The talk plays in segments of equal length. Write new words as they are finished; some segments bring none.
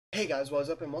Hey guys, what's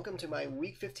up and welcome to my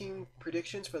Week 15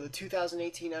 predictions for the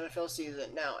 2018 NFL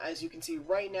season. Now, as you can see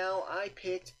right now, I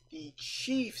picked the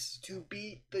Chiefs to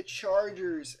beat the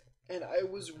Chargers, and I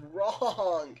was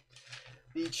wrong.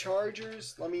 The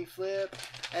Chargers, let me flip,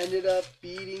 ended up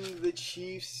beating the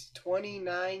Chiefs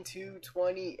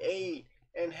 29-28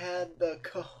 and had the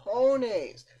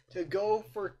cojones to go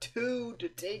for two to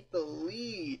take the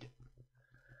lead.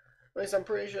 At least I'm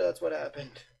pretty sure that's what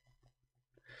happened.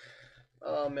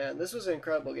 Oh man, this was an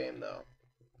incredible game though.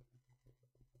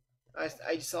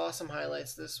 I saw some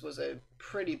highlights. This was a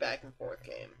pretty back and forth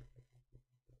game.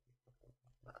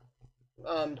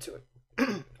 To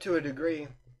to a degree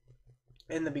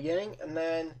in the beginning, and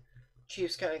then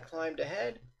Chiefs kind of climbed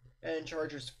ahead, and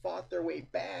Chargers fought their way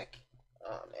back.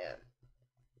 Oh man.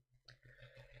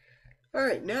 All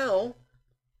right, now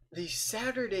the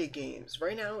Saturday games.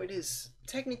 Right now it is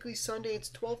technically Sunday.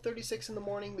 It's 12:36 in the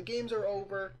morning. The games are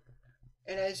over.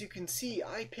 And as you can see,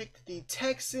 I picked the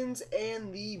Texans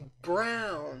and the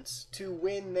Browns to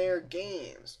win their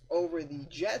games over the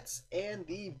Jets and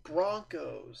the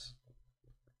Broncos.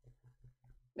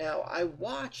 Now, I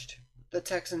watched the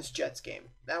Texans-Jets game.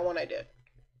 That one I did.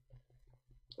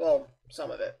 Well,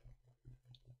 some of it.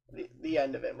 The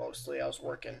end of it, mostly. I was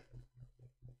working.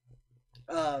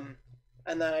 And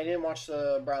then I didn't watch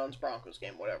the Browns-Broncos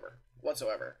game,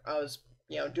 whatsoever. I was,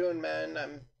 doing men.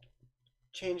 I'm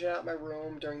changing out my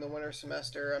room during the winter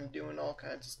semester. I'm doing all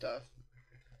kinds of stuff.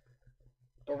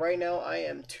 But right now I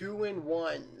am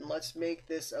 2-1. Let's make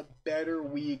this a better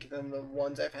week than the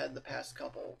ones I've had the past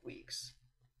couple weeks.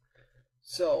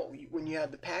 So, when you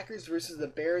have the Packers versus the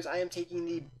Bears, I am taking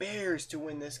the Bears to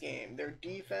win this game. Their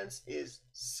defense is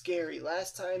scary.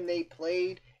 Last time they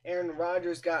played, Aaron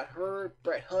Rodgers got hurt.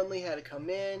 Brett Hundley had to come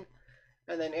in.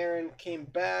 And then Aaron came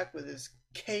back with his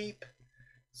cape.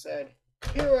 Said,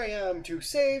 "Here I am to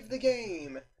save the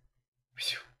game."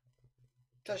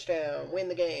 Touchdown, win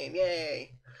the game,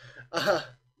 yay.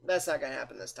 That's not going to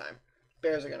happen this time.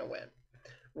 Bears are going to win.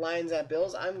 Lions at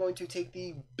Bills. I'm going to take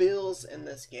the Bills in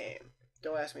this game.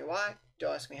 Don't ask me why.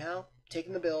 Don't ask me how.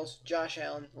 Taking the Bills. Josh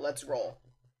Allen. Let's roll.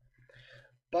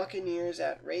 Buccaneers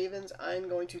at Ravens. I'm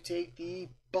going to take the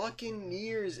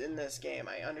Buccaneers in this game.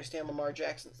 I understand Lamar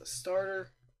Jackson's the starter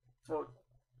for,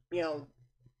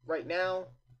 right now.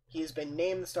 He has been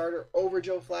named the starter over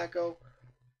Joe Flacco,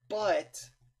 but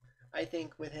I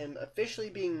think with him officially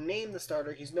being named the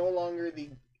starter, he's no longer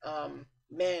the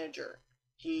manager.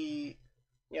 He,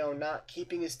 not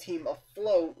keeping his team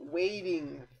afloat,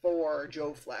 waiting for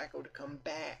Joe Flacco to come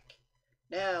back.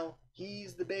 Now,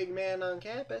 he's the big man on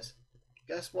campus.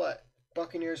 Guess what?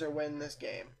 Buccaneers are winning this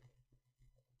game.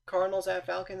 Cardinals at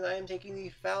Falcons. I am taking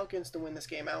the Falcons to win this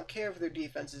game. I don't care if their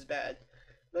defense is bad.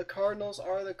 The Cardinals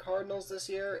are the Cardinals this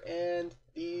year, and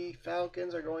the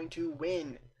Falcons are going to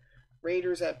win.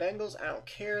 Raiders at Bengals. I don't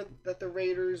care that the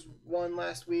Raiders won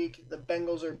last week. The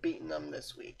Bengals are beating them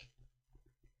this week.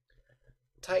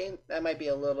 Titan. That might be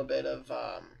a little bit of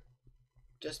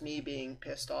just me being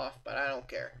pissed off, but I don't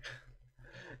care.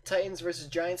 Titans versus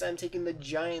Giants. I'm taking the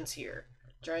Giants here.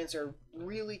 Giants are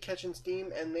really catching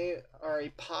steam, and they are a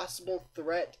possible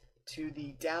threat to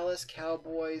the Dallas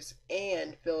Cowboys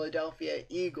and Philadelphia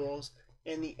Eagles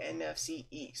in the NFC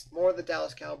East. More the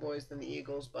Dallas Cowboys than the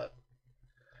Eagles, but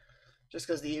just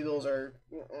because the Eagles are,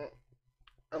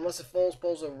 unless if Foles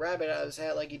pulls a rabbit out of his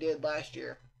hat like he did last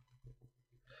year.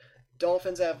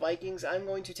 Dolphins at Vikings. I'm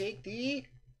going to take the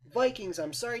Vikings.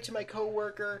 I'm sorry to my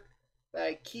coworker that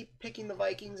I keep picking the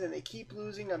Vikings and they keep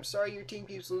losing. I'm sorry your team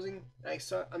keeps losing.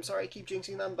 I'm sorry I keep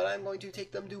jinxing them, but I'm going to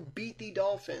take them to beat the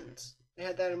Dolphins. They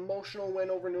had that emotional win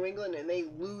over New England, and they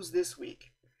lose this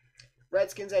week.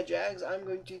 Redskins at Jags. I'm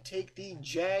going to take the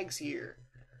Jags here.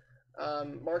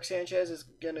 Mark Sanchez is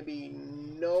going to be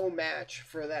no match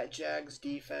for that Jags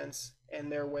defense,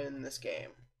 and they're winning this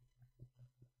game.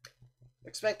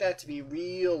 Expect that to be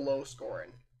real low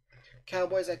scoring.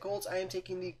 Cowboys at Colts. I am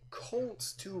taking the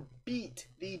Colts to beat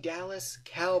the Dallas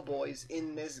Cowboys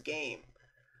in this game.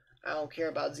 I don't care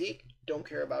about Zeke. Don't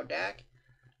care about Dak.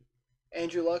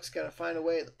 Andrew Luck's going to find a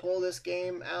way to pull this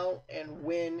game out and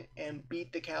win and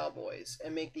beat the Cowboys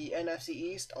and make the NFC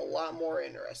East a lot more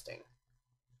interesting.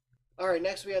 Alright,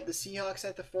 next we have the Seahawks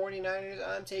at the 49ers.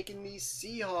 I'm taking the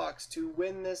Seahawks to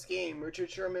win this game. Richard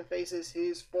Sherman faces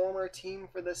his former team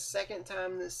for the second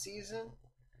time this season.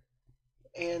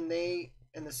 And the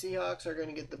Seahawks are going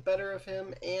to get the better of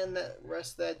him and the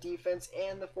rest of that defense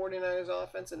and the 49ers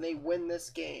offense, and they win this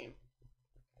game.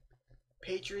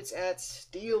 Patriots at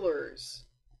Steelers.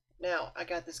 Now, I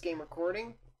got this game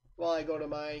recording while I go to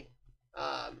my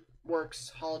work's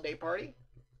holiday party.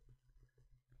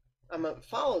 I'm going to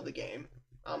follow the game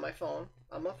on my phone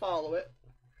I'm going to follow it.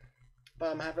 But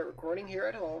I'm going to have it recording here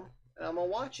at home, and I'm going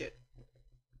to watch it.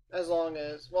 As long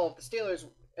as, well, if the Steelers,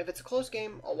 if it's a close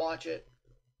game, I'll watch it.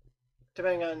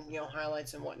 Depending on,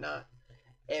 highlights and whatnot.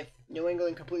 If New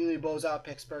England completely blows out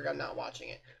Pittsburgh, I'm not watching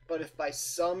it. But if by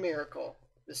some miracle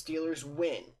the Steelers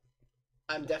win,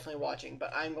 I'm definitely watching.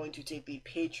 But I'm going to take the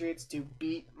Patriots to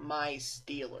beat my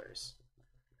Steelers.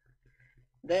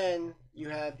 Then you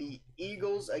have the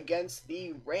Eagles against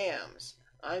the Rams.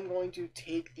 I'm going to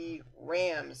take the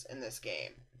Rams in this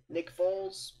game. Nick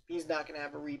Foles, he's not going to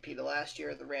have a repeat of last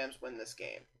year. The Rams win this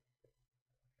game.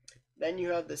 Then you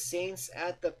have the Saints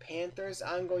at the Panthers.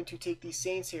 I'm going to take the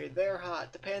Saints here. They're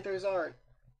hot. The Panthers aren't.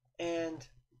 And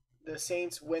the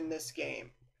Saints win this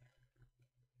game.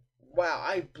 Wow,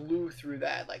 I blew through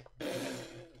that.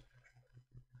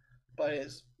 But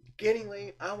it's getting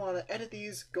late. I want to edit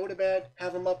these, go to bed,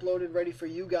 have them uploaded ready for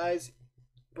you guys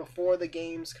before the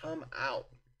games come out.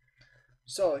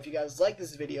 So, if you guys like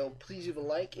this video, please leave a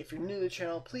like. If you're new to the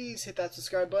channel, please hit that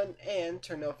subscribe button and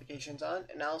turn notifications on.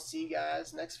 And I'll see you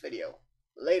guys next video.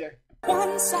 Later.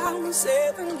 Once I was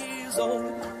 7 years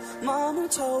old, Mama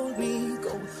told me,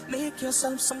 go make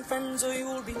yourself some friends or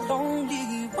you'll be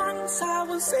lonely. Once I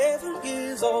was 7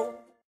 years old.